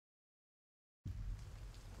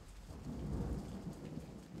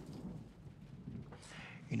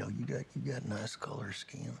You know, you got nice color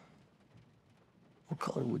skin. What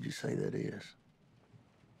color would you say that is?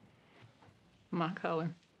 My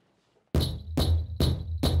color. The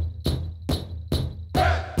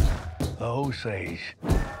Osage.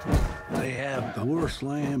 They have the worst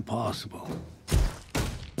land possible.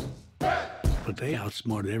 But they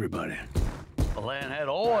outsmarted everybody. The land had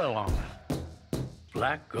oil on it.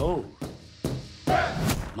 Black gold.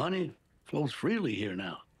 Money flows freely here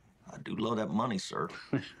now. I do love that money, sir.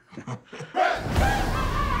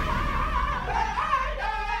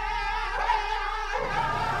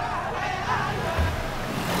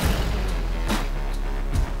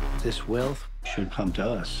 This wealth should come to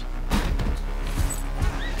us.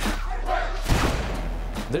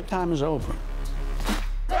 Their time is over.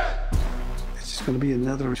 It's just going to be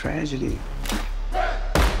another tragedy.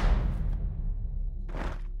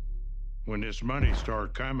 When this money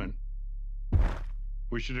started coming,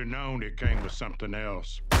 we should have known it came with something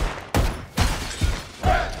else.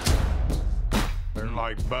 They're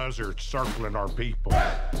like buzzards circling our people.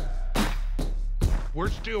 We're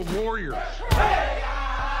still warriors.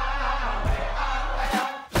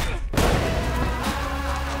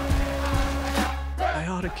 I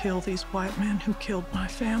ought to kill these white men who killed my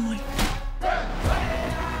family.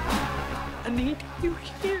 I need you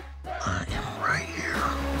here. I am right here.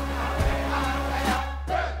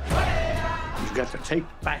 You've got to take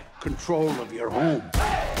back control of your home.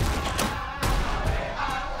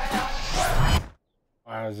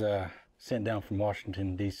 I was sent down from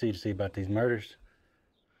Washington, D.C. to see about these murders.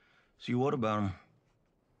 See, what about him?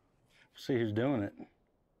 See who's doing it.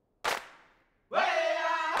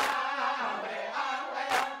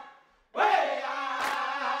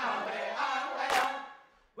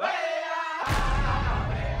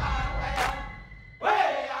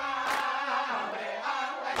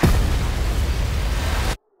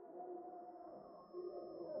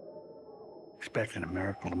 Expecting a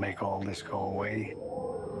miracle to make all this go away.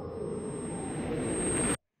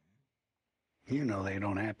 You know they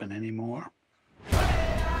don't happen anymore.